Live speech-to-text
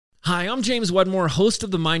Hi, I'm James Wedmore, host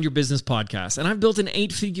of the Mind Your Business podcast, and I've built an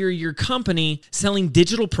 8-figure-a-year company selling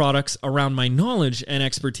digital products around my knowledge and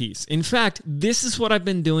expertise. In fact, this is what I've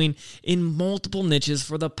been doing in multiple niches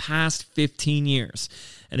for the past 15 years.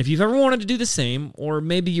 And if you've ever wanted to do the same, or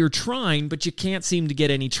maybe you're trying, but you can't seem to get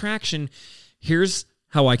any traction, here's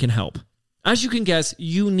how I can help. As you can guess,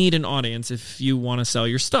 you need an audience if you want to sell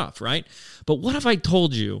your stuff, right? But what if I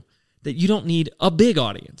told you that you don't need a big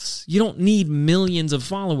audience? You don't need millions of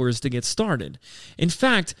followers to get started. In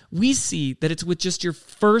fact, we see that it's with just your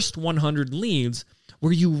first 100 leads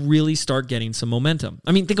where you really start getting some momentum.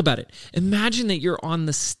 I mean, think about it. Imagine that you're on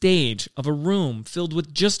the stage of a room filled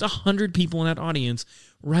with just 100 people in that audience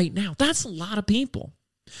right now. That's a lot of people.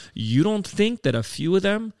 You don't think that a few of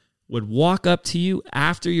them would walk up to you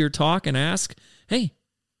after your talk and ask, "Hey,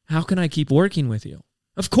 how can I keep working with you?"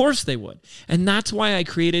 Of course they would. And that's why I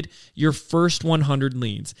created Your First 100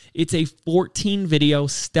 Leads. It's a 14-video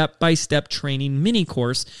step-by-step training mini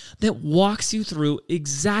course that walks you through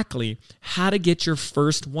exactly how to get your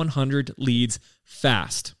first 100 leads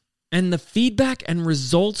fast. And the feedback and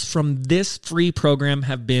results from this free program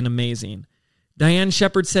have been amazing. Diane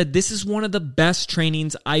Shepard said, "This is one of the best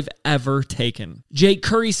trainings I've ever taken." Jake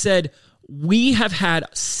Curry said, "We have had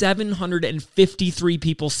 753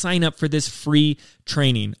 people sign up for this free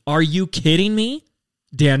training. Are you kidding me?"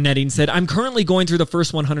 Dan Netting said, "I'm currently going through the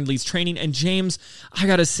first 100 leads training, and James, I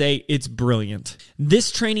gotta say, it's brilliant. This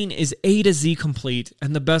training is A to Z complete,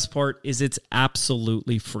 and the best part is it's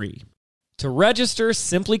absolutely free. To register,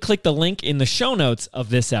 simply click the link in the show notes of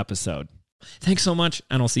this episode." Thanks so much,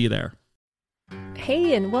 and I'll see you there.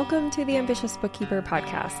 Hey, and welcome to the Ambitious Bookkeeper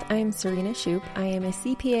podcast. I'm Serena Shoup. I am a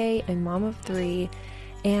CPA and mom of 3,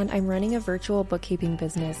 and I'm running a virtual bookkeeping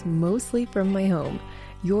business mostly from my home.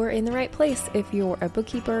 You're in the right place if you're a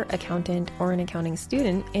bookkeeper, accountant, or an accounting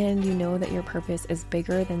student, and you know that your purpose is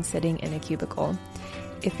bigger than sitting in a cubicle.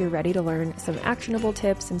 If you're ready to learn some actionable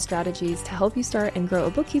tips and strategies to help you start and grow a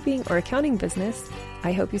bookkeeping or accounting business,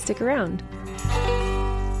 I hope you stick around.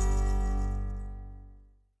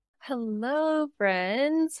 Hello,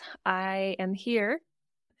 friends. I am here.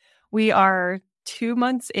 We are 2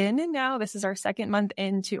 months in now. This is our second month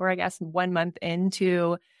into, or I guess 1 month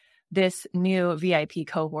into this new VIP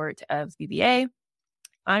cohort of BBA.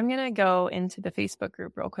 I'm going to go into the Facebook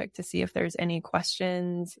group real quick to see if there's any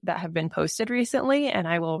questions that have been posted recently, and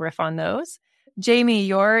I will riff on those. Jamie,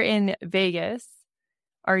 you're in Vegas.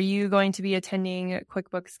 Are you going to be attending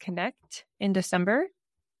QuickBooks Connect in December?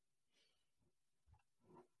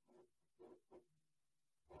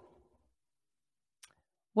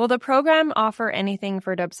 Will the program offer anything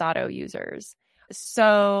for Dubsado users?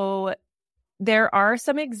 So there are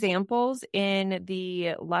some examples in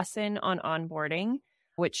the lesson on onboarding,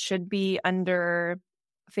 which should be under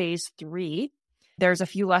phase 3. There's a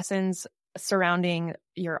few lessons surrounding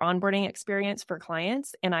your onboarding experience for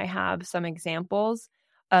clients, and I have some examples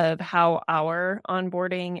of how our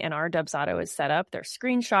onboarding and our Dubsado is set up. There's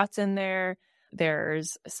screenshots in there.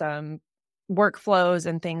 There's some workflows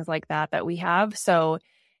and things like that we have. So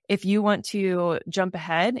if you want to jump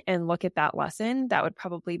ahead and look at that lesson, that would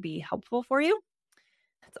probably be helpful for you.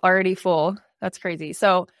 It's already full. That's crazy.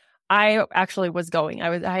 So I actually was going.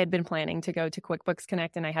 I had been planning to go to QuickBooks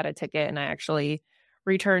Connect, and I had a ticket, and I actually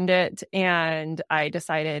returned it, and I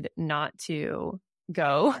decided not to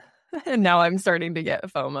go. And now I'm starting to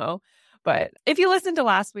get FOMO. But if you listen to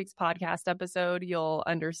last week's podcast episode, you'll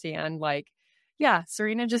understand, yeah,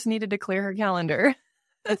 Serena just needed to clear her calendar.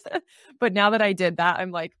 But now that I did that,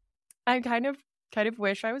 I'm like, I kind of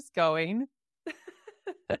wish I was going,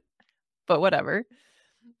 but whatever.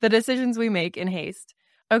 The decisions we make in haste.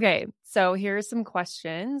 Okay, so here's some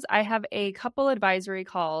questions. I have a couple advisory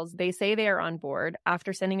calls. They say they are on board.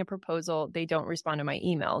 After sending a proposal, they don't respond to my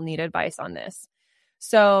email. Need advice on this.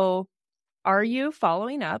 So are you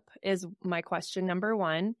following up is my question number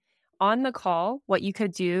 1. On the call, what you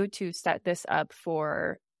could do to set this up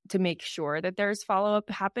to make sure that there's follow-up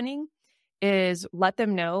happening is let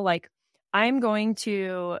them know, I'm going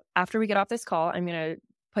to, after we get off this call, I'm going to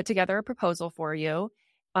put together a proposal for you.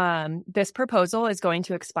 This proposal is going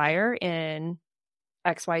to expire in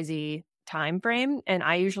XYZ time frame, and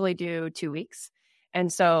I usually do 2 weeks.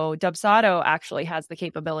 And so Dubsado actually has the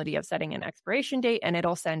capability of setting an expiration date, and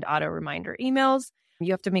it'll send auto reminder emails.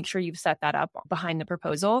 You have to make sure you've set that up behind the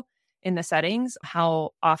proposal in the settings,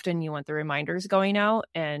 how often you want the reminders going out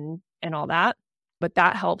and all that. But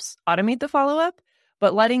that helps automate the follow-up.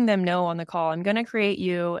 But letting them know on the call, I'm going to create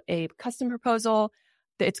you a custom proposal.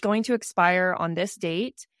 It's going to expire on this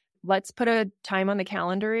date. Let's put a time on the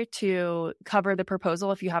calendar to cover the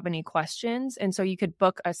proposal if you have any questions. And so you could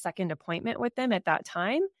book a second appointment with them at that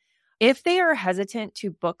time. If they are hesitant to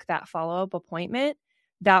book that follow-up appointment,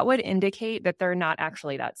 that would indicate that they're not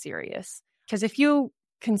actually that serious. Because if you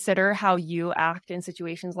consider how you act in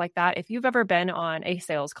situations like that, if you've ever been on a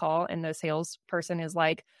sales call and the salesperson is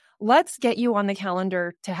like, let's get you on the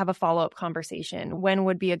calendar to have a follow-up conversation. When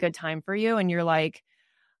would be a good time for you? And you're like,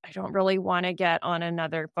 I don't really want to get on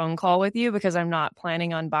another phone call with you because I'm not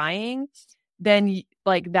planning on buying. Then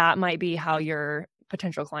like that might be how your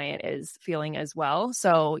potential client is feeling as well.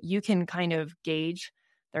 So you can kind of gauge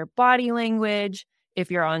their body language if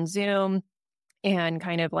you're on Zoom, and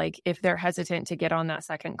kind of like if they're hesitant to get on that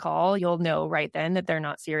second call, you'll know right then that they're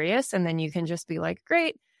not serious. And then you can just be like,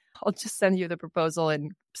 great, I'll just send you the proposal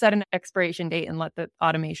and set an expiration date and let the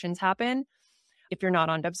automations happen. If you're not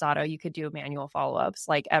on Dubsado, you could do manual follow-ups.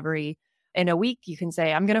 Like in a week, you can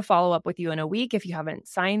say, I'm going to follow up with you in a week if you haven't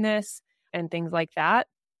signed this, and things like that.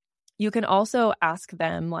 You can also ask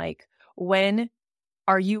them like, when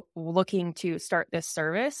are you looking to start this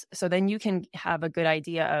service? So then you can have a good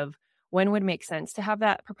idea of when would make sense to have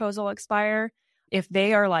that proposal expire. If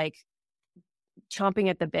they are like chomping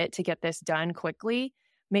at the bit to get this done quickly,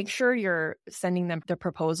 make sure you're sending them the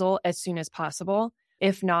proposal as soon as possible,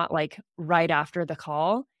 if not like right after the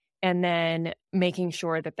call, and then making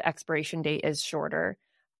sure that the expiration date is shorter.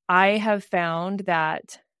 I have found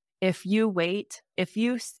that if you wait, if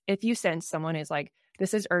you sense someone is like,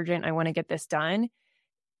 this is urgent, I want to get this done,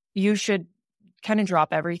 you should kind of drop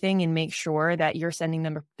everything and make sure that you're sending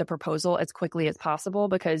them the proposal as quickly as possible,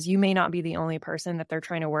 because you may not be the only person that they're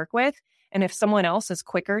trying to work with. And if someone else is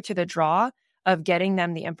quicker to the draw of getting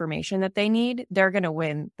them the information that they need, they're going to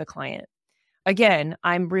win the client. Again,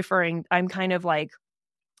 I'm kind of like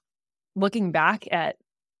looking back at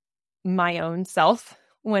my own self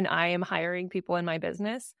when I am hiring people in my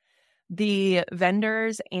business. The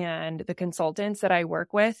vendors and the consultants that I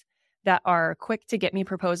work with that are quick to get me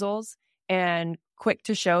proposals and quick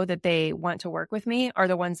to show that they want to work with me are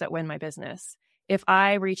the ones that win my business. If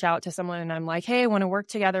I reach out to someone and I'm like, hey, I want to work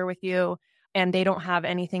together with you, and they don't have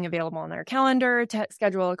anything available on their calendar to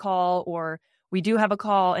schedule a call, or we do have a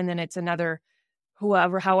call and then it's another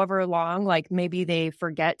however long, like maybe they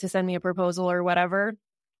forget to send me a proposal or whatever,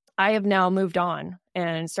 I have now moved on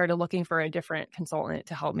and started looking for a different consultant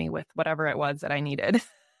to help me with whatever it was that I needed.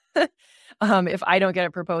 If I don't get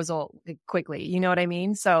a proposal quickly, you know what I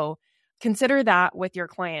mean? So consider that with your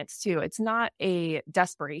clients too. It's not a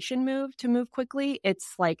desperation move to move quickly.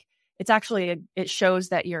 It's like, it shows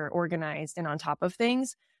that you're organized and on top of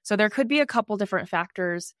things. So there could be a couple different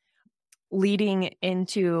factors leading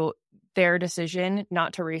into their decision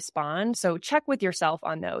not to respond. So check with yourself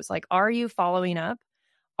on those. Like, are you following up?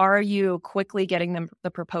 Are you quickly getting them the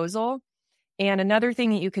proposal? And another thing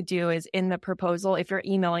that you could do is in the proposal, if you're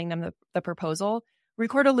emailing them the proposal,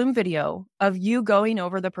 record a Loom video of you going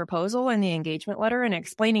over the proposal and the engagement letter and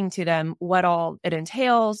explaining to them what all it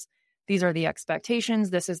entails. These are the expectations.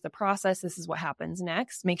 This is the process. This is what happens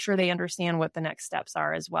next. Make sure they understand what the next steps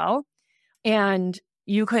are as well. And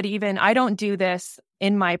you could even, I don't do this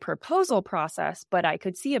in my proposal process, but I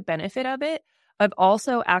could see a benefit of it, of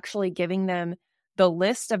also actually giving them the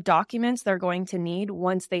list of documents they're going to need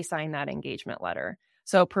once they sign that engagement letter.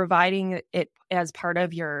 So providing it as part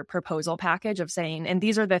of your proposal package of saying, and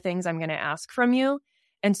these are the things I'm going to ask from you.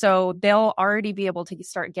 And so they'll already be able to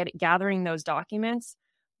start gathering those documents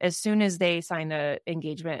as soon as they sign the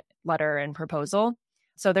engagement letter and proposal.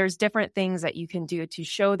 So there's different things that you can do to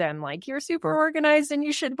show them like, you're super organized and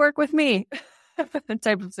you should work with me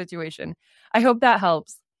type of situation. I hope that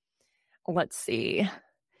helps. Let's see.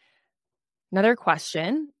 Another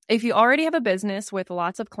question. If you already have a business with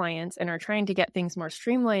lots of clients and are trying to get things more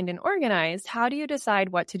streamlined and organized, how do you decide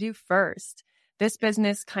what to do first? This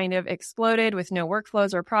business kind of exploded with no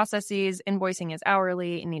workflows or processes. Invoicing is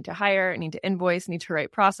hourly. I need to hire, I need to invoice, need to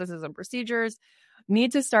write processes and procedures,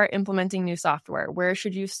 need to start implementing new software. Where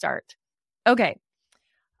should you start? Okay.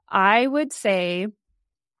 I would say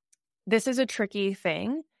this is a tricky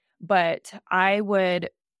thing, but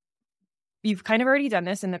you've kind of already done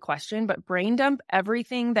this in the question, but brain dump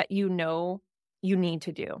everything that you know you need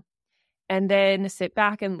to do. And then sit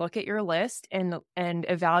back and look at your list and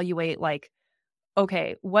evaluate like,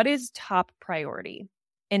 okay, what is top priority?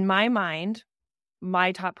 In my mind,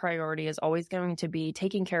 my top priority is always going to be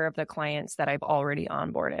taking care of the clients that I've already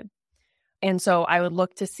onboarded. And so I would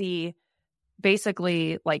look to see,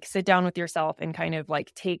 basically like sit down with yourself and kind of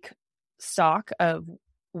like take stock of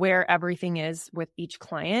where everything is with each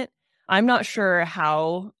client. I'm not sure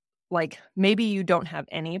how, like maybe you don't have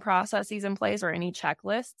any processes in place or any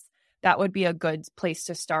checklists. That would be a good place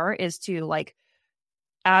to start, is to like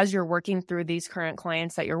as you're working through these current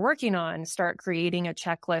clients that you're working on, start creating a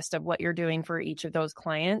checklist of what you're doing for each of those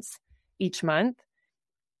clients each month.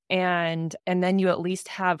 And then you at least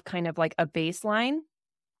have kind of like a baseline.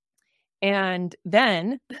 And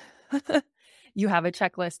then you have a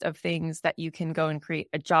checklist of things that you can go and create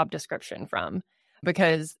a job description from,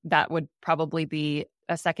 because that would probably be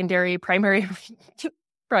a primary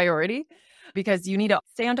priority, because you need to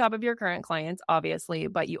stay on top of your current clients, obviously,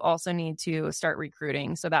 but you also need to start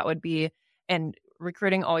recruiting. So that would be, and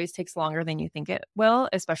recruiting always takes longer than you think it will,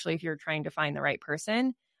 especially if you're trying to find the right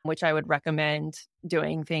person, which I would recommend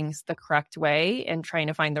doing things the correct way and trying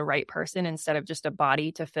to find the right person instead of just a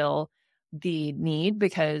body to fill the need,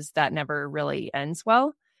 because that never really ends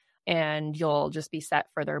well and you'll just be set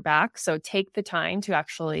further back. So take the time to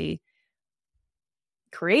actually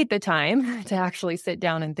create the time to actually sit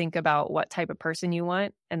down and think about what type of person you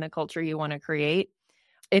want and the culture you want to create.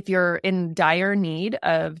 If you're in dire need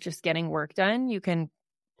of just getting work done, you can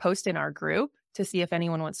post in our group to see if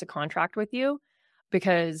anyone wants to contract with you,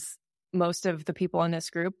 because most of the people in this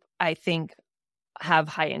group, I think, have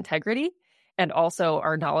high integrity and also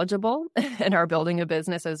are knowledgeable and are building a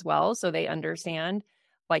business as well. So they understand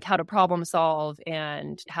like how to problem solve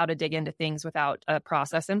and how to dig into things without a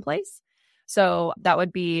process in place. So that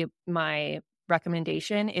would be my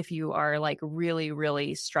recommendation if you are like really,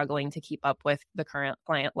 really struggling to keep up with the current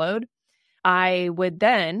client load. I would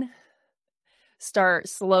then start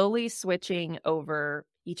slowly switching over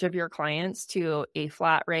each of your clients to a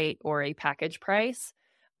flat rate or a package price.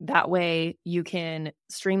 That way you can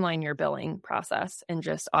streamline your billing process and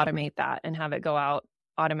just automate that and have it go out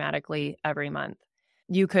automatically every month.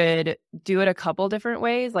 You could do it a couple different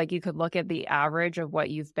ways. Like you could look at the average of what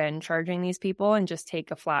you've been charging these people and just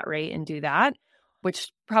take a flat rate and do that,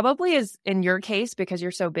 which probably is, in your case, because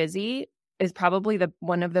you're so busy, is probably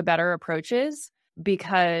one of the better approaches,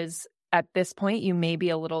 because at this point you may be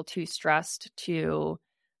a little too stressed to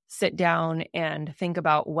sit down and think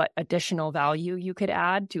about what additional value you could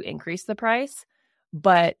add to increase the price.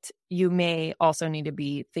 But you may also need to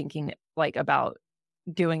be thinking like about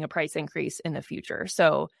doing a price increase in the future.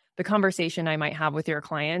 So the conversation I might have with your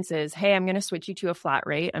clients is, hey, I'm going to switch you to a flat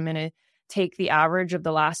rate. I'm going to take the average of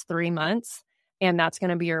the last 3 months, and that's going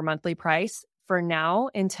to be your monthly price for now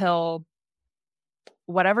until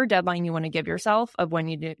whatever deadline you want to give yourself of when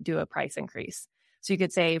you do a price increase. So you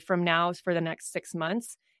could say from now for the next 6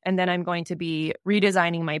 months, and then I'm going to be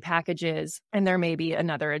redesigning my packages, and there may be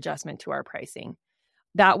another adjustment to our pricing.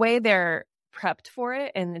 That way they're prepped for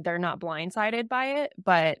it and they're not blindsided by it.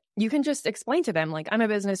 But you can just explain to them, like, I'm a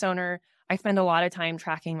business owner. I spend a lot of time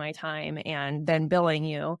tracking my time and then billing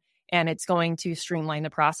you, and it's going to streamline the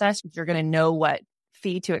process. You're going to know what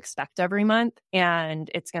fee to expect every month, and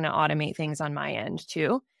it's going to automate things on my end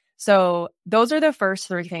too. So those are the first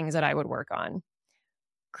 3 things that I would work on.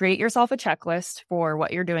 Create yourself a checklist for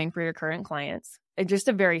what you're doing for your current clients. And just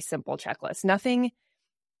a very simple checklist, nothing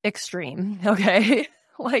extreme. Okay.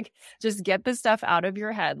 Like just get the stuff out of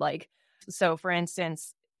your head. Like, so for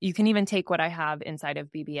instance, you can even take what I have inside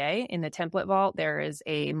of BBA in the template vault. There is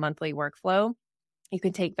a monthly workflow. You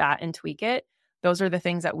can take that and tweak it. Those are the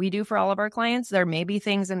things that we do for all of our clients. There may be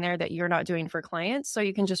things in there that you're not doing for clients, so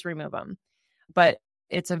you can just remove them. But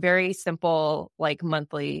it's a very simple, like,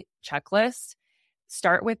 monthly checklist.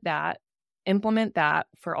 Start with that, implement that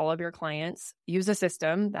for all of your clients. Use a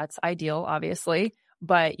system. That's ideal, obviously,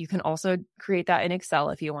 but you can also create that in Excel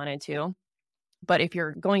if you wanted to. But if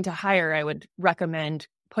you're going to hire, I would recommend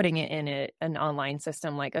putting it in an online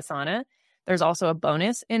system like Asana. There's also a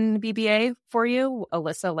bonus in BBA for you.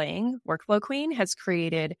 Alyssa Lang, Workflow Queen, has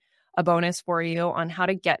created a bonus for you on how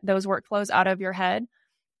to get those workflows out of your head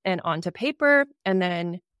and onto paper. And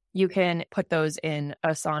then you can put those in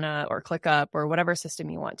Asana or ClickUp or whatever system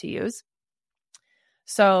you want to use.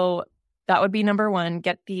 So that would be number 1,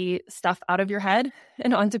 get the stuff out of your head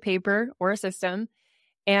and onto paper or a system.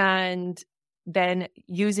 And then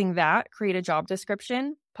using that, create a job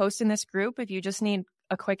description, post in this group if you just need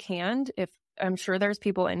a quick hand. If I'm sure there's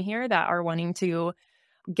people in here that are wanting to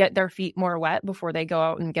get their feet more wet before they go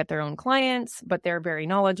out and get their own clients, but they're very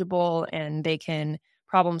knowledgeable and they can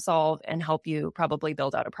problem solve and help you probably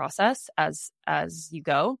build out a process as you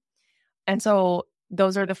go. And so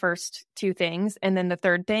those are the first 2 things. And then the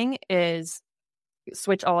third thing is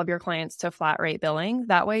switch all of your clients to flat rate billing.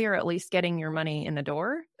 That way you're at least getting your money in the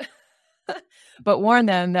door, but warn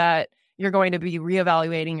them that you're going to be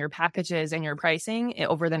reevaluating your packages and your pricing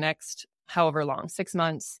over the next however long, 6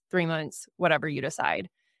 months, 3 months, whatever you decide.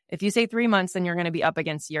 If you say 3 months, then you're going to be up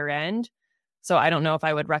against year end. So I don't know if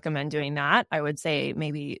I would recommend doing that. I would say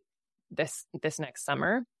maybe this next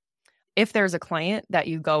summer. if there's a client that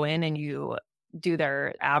you go in and you do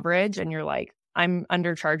their average and you're like, I'm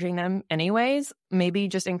undercharging them anyways, maybe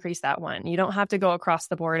just increase that one. You don't have to go across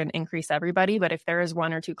the board and increase everybody, but if there is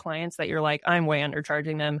one or two clients that you're like, I'm way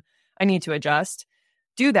undercharging them, I need to adjust,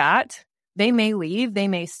 do that. They may leave, they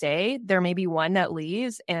may stay. There may be one that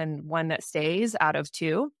leaves and one that stays out of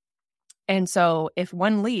two. And so if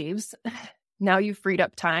one leaves, now you've freed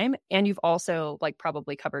up time and you've also like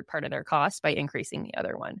probably covered part of their cost by increasing the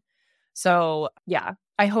other one. So yeah,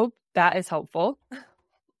 I hope that is helpful.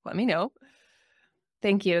 Let me know.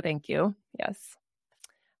 Thank you. Thank you. Yes.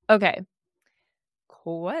 Okay.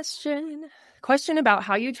 Question about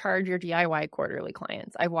how you charge your DIY quarterly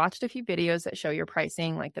clients. I've watched a few videos that show your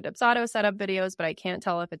pricing, like the Dubsado setup videos, but I can't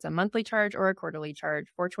tell if it's a monthly charge or a quarterly charge.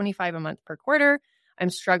 $425 a month per quarter. I'm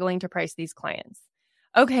struggling to price these clients.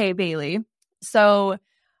 Okay, Bailey. So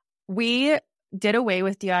we did away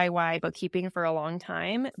with DIY bookkeeping for a long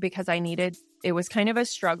time because it was kind of a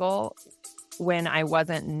struggle when I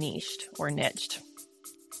wasn't niched or niched.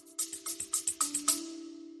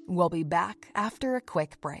 We'll be back after a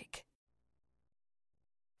quick break.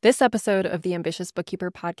 This episode of the Ambitious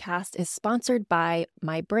Bookkeeper podcast is sponsored by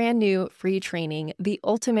my brand new free training, The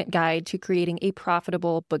Ultimate Guide to Creating a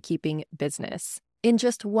Profitable Bookkeeping Business. In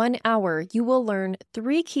just 1 hour, you will learn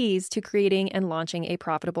 3 keys to creating and launching a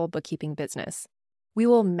profitable bookkeeping business. We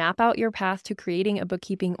will map out your path to creating a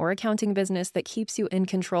bookkeeping or accounting business that keeps you in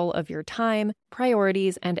control of your time,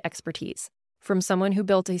 priorities, and expertise. From someone who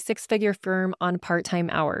built a 6-figure firm on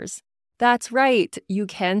part-time hours. That's right. You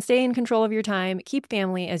can stay in control of your time, keep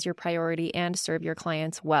family as your priority, and serve your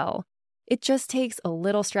clients well. It just takes a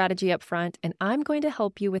little strategy up front, and I'm going to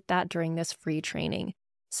help you with that during this free training.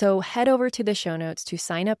 So head over to the show notes to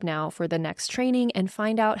sign up now for the next training and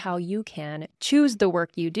find out how you can choose the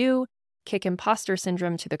work you do, kick imposter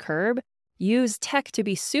syndrome to the curb, use tech to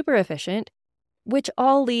be super efficient, which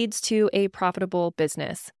all leads to a profitable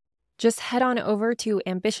business. Just head on over to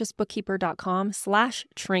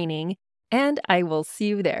ambitiousbookkeeper.com/training, and I will see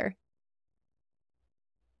you there.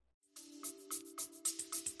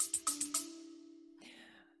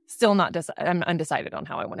 Still not I'm undecided on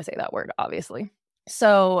how I want to say that word, obviously.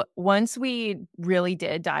 So once we really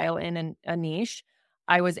did dial in a niche,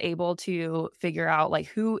 I was able to figure out like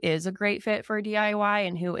who is a great fit for DIY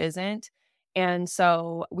and who isn't. And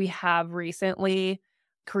so we have recently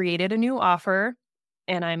created a new offer,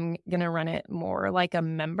 and I'm going to run it more like a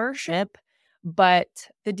membership. But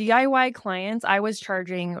the DIY clients, I was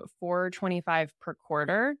charging $425 per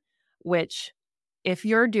quarter, which if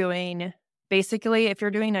you're doing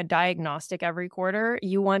a diagnostic every quarter,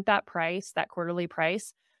 you want that price, that quarterly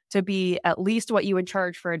price, to be at least what you would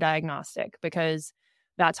charge for a diagnostic, because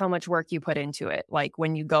that's how much work you put into it. Like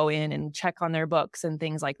when you go in and check on their books and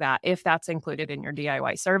things like that, if that's included in your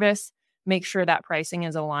DIY service, make sure that pricing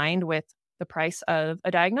is aligned with the price of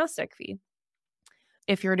a diagnostic fee.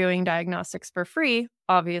 If you're doing diagnostics for free,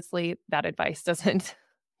 obviously that advice doesn't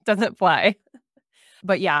fly.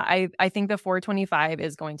 But yeah, I think the $425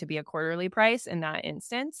 is going to be a quarterly price in that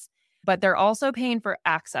instance. But they're also paying for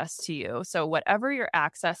access to you. So whatever your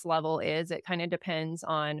access level is, it kind of depends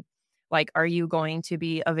on, like, are you going to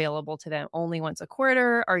be available to them only once a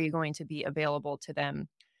quarter? Are you going to be available to them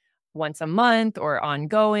once a month or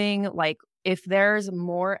ongoing? Like, if there's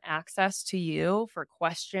more access to you for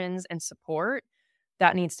questions and support,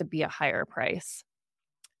 that needs to be a higher price.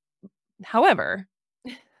 However,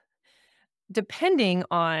 depending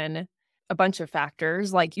on a bunch of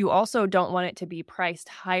factors, like you also don't want it to be priced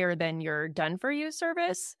higher than your done for you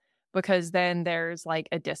service, because then there's like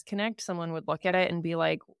a disconnect. Someone would look at it and be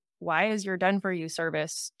like, why is your done for you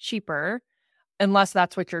service cheaper? Unless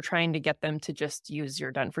that's what you're trying to get them to just use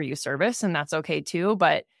your done for you service. And that's okay too.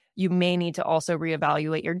 But you may need to also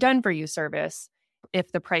reevaluate your done for you service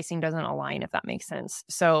if the pricing doesn't align, if that makes sense.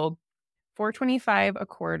 So $425 a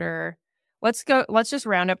quarter. Let's just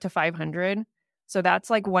round up to 500. So that's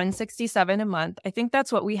like $167 a month. I think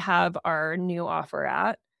that's what we have our new offer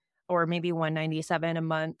at, or maybe $197 a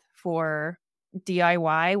month for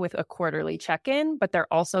DIY with a quarterly check-in, but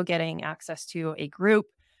they're also getting access to a group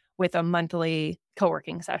with a monthly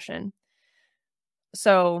co-working session.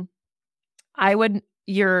 So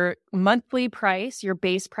your monthly price, your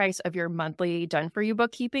base price of your monthly done for you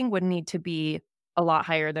bookkeeping would need to be a lot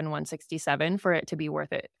higher than $167 for it to be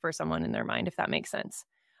worth it for someone in their mind, if that makes sense.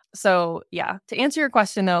 So yeah, to answer your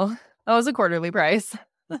question though, that was a quarterly price,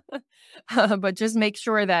 but just make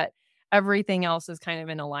sure that everything else is kind of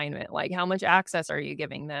in alignment. Like how much access are you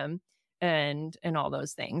giving them and all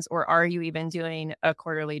those things? Or are you even doing a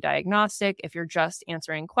quarterly diagnostic? If you're just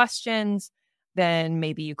answering questions, then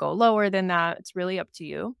maybe you go lower than that. It's really up to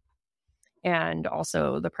you. and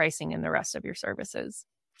also the pricing and the rest of your services.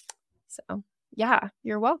 So yeah,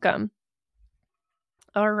 you're welcome.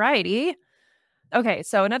 All righty. Okay,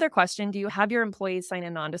 so another question, do you have your employees sign a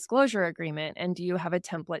non-disclosure agreement, and do you have a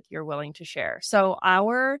template you're willing to share? So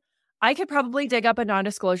I could probably dig up a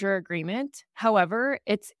non-disclosure agreement. However,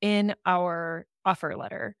 it's in our offer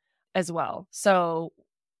letter as well. So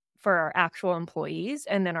for our actual employees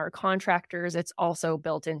and then our contractors, it's also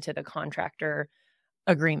built into the contractor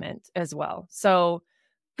agreement as well. So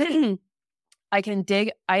I can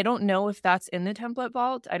dig. I don't know if that's in the template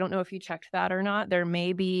vault. I don't know if you checked that or not. There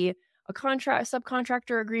may be a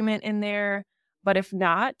subcontractor agreement in there, but if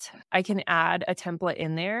not, I can add a template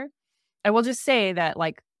in there. I will just say that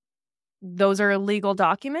like those are legal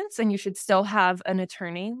documents and you should still have an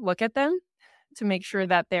attorney look at them to make sure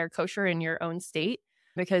that they're kosher in your own state,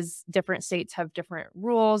 because different states have different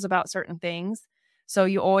rules about certain things. So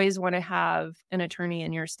you always want to have an attorney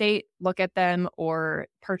in your state look at them or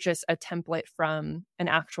purchase a template from an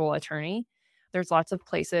actual attorney. There's lots of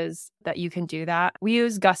places that you can do that. We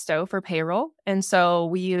use Gusto for payroll. And so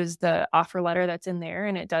we use the offer letter that's in there,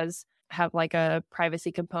 and it does have like a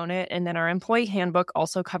privacy component. And then our employee handbook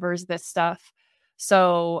also covers this stuff.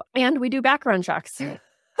 So, and we do background checks.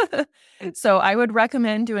 So I would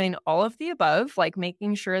recommend doing all of the above, like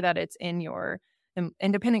making sure that it's in your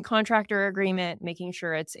independent contractor agreement, making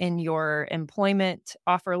sure it's in your employment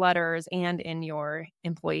offer letters and in your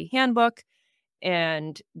employee handbook.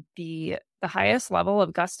 And the highest level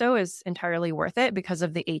of Gusto is entirely worth it because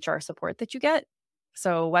of the HR support that you get.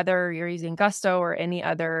 So whether you're using Gusto or any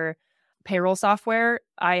other payroll software,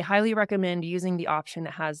 I highly recommend using the option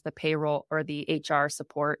that has the payroll or the HR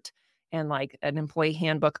support and like an employee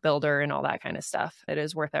handbook builder and all that kind of stuff. It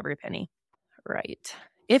is worth every penny. Right.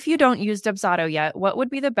 If you don't use Dubsado yet, what would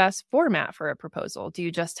be the best format for a proposal? Do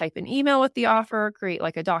you just type an email with the offer, create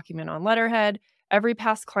like a document on letterhead? Every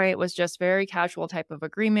past client was just very casual type of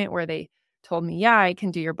agreement where they told me, yeah, I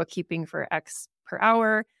can do your bookkeeping for X per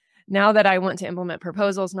hour. Now that I want to implement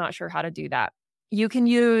proposals, not sure how to do that. You can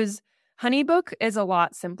use Honeybook is a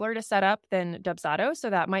lot simpler to set up than Dubsado.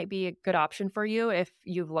 So that might be a good option for you if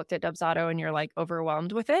you've looked at Dubsado and you're like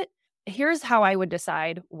overwhelmed with it. Here's how I would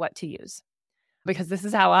decide what to use, because this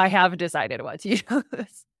is how I have decided what to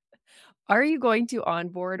use. Are you going to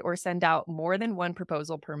onboard or send out more than one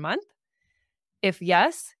proposal per month? If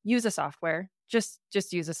yes, use a software. Just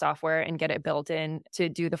use a software and get it built in to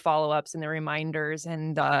do the follow-ups and the reminders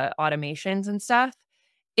and the automations and stuff.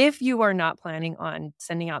 If you are not planning on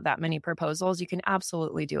sending out that many proposals, you can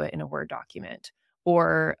absolutely do it in a Word document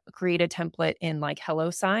or create a template in like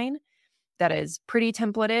HelloSign that is pretty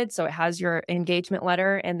templated. So it has your engagement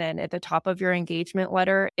letter. And then at the top of your engagement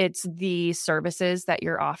letter, it's the services that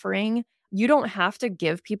you're offering. You don't have to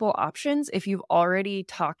give people options if you've already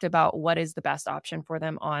talked about what is the best option for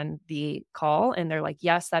them on the call. And they're like,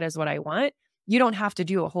 yes, that is what I want. You don't have to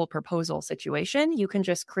do a whole proposal situation. You can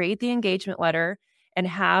just create the engagement letter and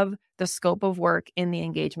have the scope of work in the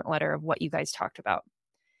engagement letter of what you guys talked about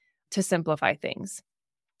to simplify things.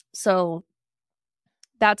 So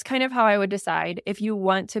that's kind of how I would decide. If you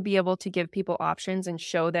want to be able to give people options and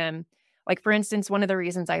show them, like for instance, one of the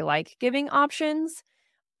reasons I like giving options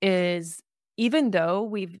is even though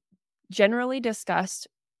we've generally discussed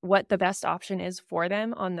what the best option is for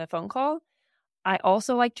them on the phone call, I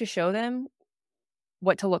also like to show them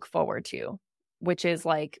what to look forward to, which is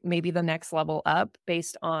like maybe the next level up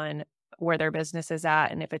based on where their business is at.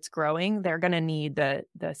 And if it's growing, they're going to need the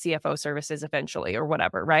CFO services eventually or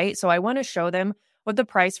whatever, right? So I want to show them what the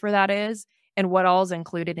price for that is and what all is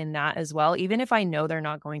included in that as well, even if I know they're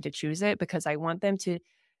not going to choose it, because I want them to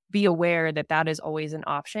be aware that that is always an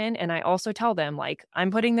option. And I also tell them, like,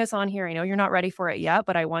 I'm putting this on here. I know you're not ready for it yet,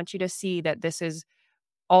 but I want you to see that this is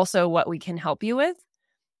also what we can help you with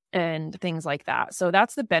and things like that. So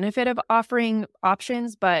that's the benefit of offering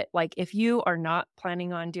options. But like, if you are not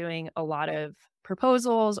planning on doing a lot of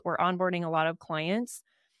proposals or onboarding a lot of clients,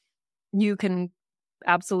 you can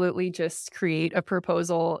absolutely just create a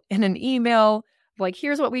proposal in an email. Like,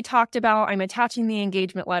 here's what we talked about. I'm attaching the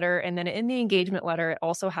engagement letter. And then in the engagement letter, it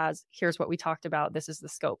also has, here's what we talked about. This is the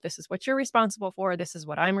scope. This is what you're responsible for. This is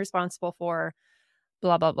what I'm responsible for.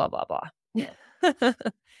 Blah, blah, blah, blah, blah.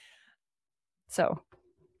 So,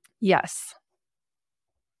 yes.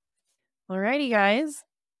 Alrighty, guys.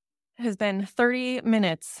 It has been 30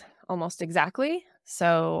 minutes almost exactly.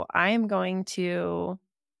 So I am going to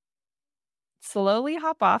slowly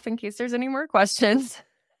hop off in case there's any more questions.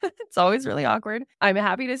 It's always really awkward. I'm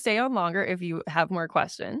happy to stay on longer if you have more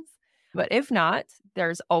questions. But if not,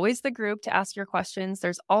 there's always the group to ask your questions.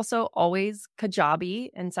 There's also always Kajabi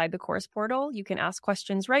inside the course portal. You can ask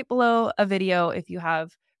questions right below a video if you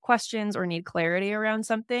have questions or need clarity around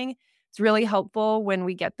something. It's really helpful when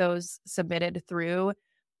we get those submitted through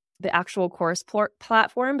the actual course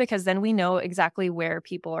platform, because then we know exactly where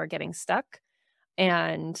people are getting stuck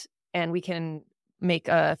and we can make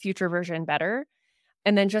a future version better.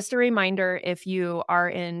 And then just a reminder, if you are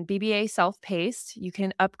in BBA self-paced, you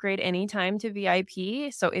can upgrade anytime to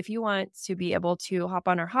VIP. So if you want to be able to hop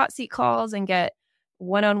on our hot seat calls and get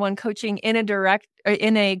one-on-one coaching in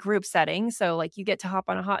a group setting, so like you get to hop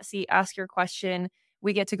on a hot seat, ask your question,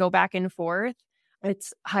 we get to go back and forth.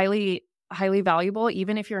 It's highly valuable,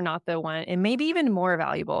 even if you're not the one, and maybe even more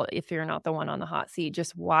valuable if you're not the one on the hot seat,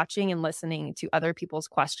 just watching and listening to other people's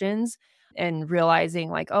questions and realizing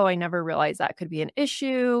like, oh, I never realized that could be an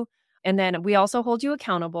issue. And then we also hold you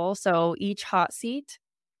accountable. So each hot seat,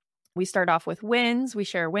 we start off with wins, we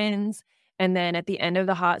share wins. And then at the end of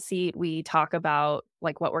the hot seat, we talk about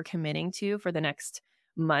like what we're committing to for the next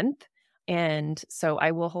month. And so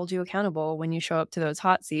I will hold you accountable when you show up to those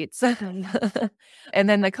hot seats. And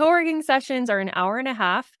then the co-working sessions are an hour and a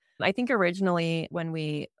half. I think originally when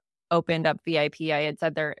we opened up VIP, we had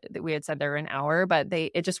said they're an hour, but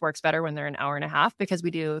it just works better when they're an hour and a half, because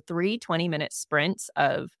we do 3 20-minute sprints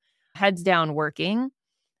of heads down working.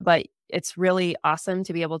 But it's really awesome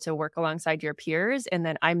to be able to work alongside your peers. And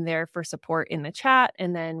then I'm there for support in the chat.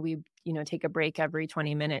 And then we, take a break every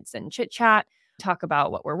 20 minutes and chit chat, talk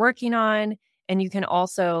about what we're working on. And you can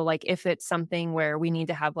also, like, if it's something where we need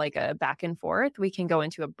to have like a back and forth, we can go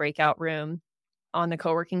into a breakout room on the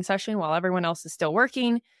co-working session while everyone else is still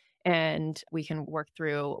working. And we can work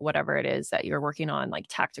through whatever it is that you're working on, like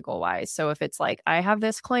tactical wise. So if it's like, I have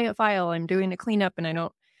this client file, I'm doing a cleanup and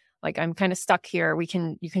I'm kind of stuck here, you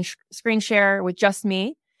can screen share with just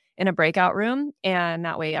me in a breakout room. And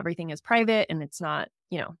that way everything is private and it's not,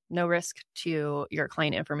 no risk to your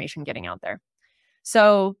client information getting out there.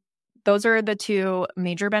 So those are the 2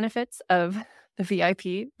 major benefits of the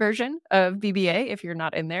VIP version of BBA. If you're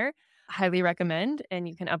not in there, highly recommend, and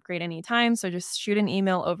you can upgrade anytime. So just shoot an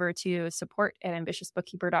email over to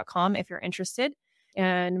support@ambitiousbookkeeper.com if you're interested,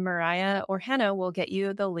 and Mariah or Hannah will get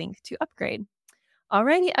you the link to upgrade.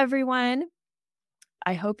 Alrighty, everyone.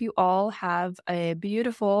 I hope you all have a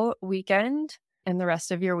beautiful weekend and the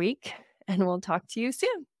rest of your week, and we'll talk to you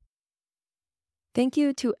soon. Thank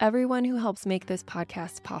you to everyone who helps make this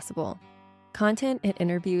podcast possible. Content and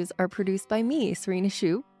interviews are produced by me, Serena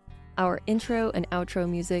Shu. Our intro and outro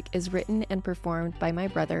music is written and performed by my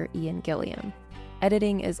brother, Ian Gilliam.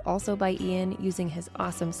 Editing is also by Ian using his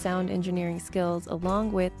awesome sound engineering skills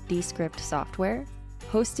along with Descript software.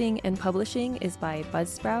 Hosting and publishing is by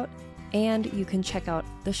Buzzsprout, and you can check out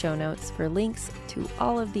the show notes for links to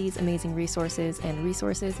all of these amazing resources and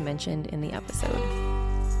resources mentioned in the episode.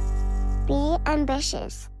 Be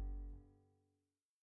ambitious.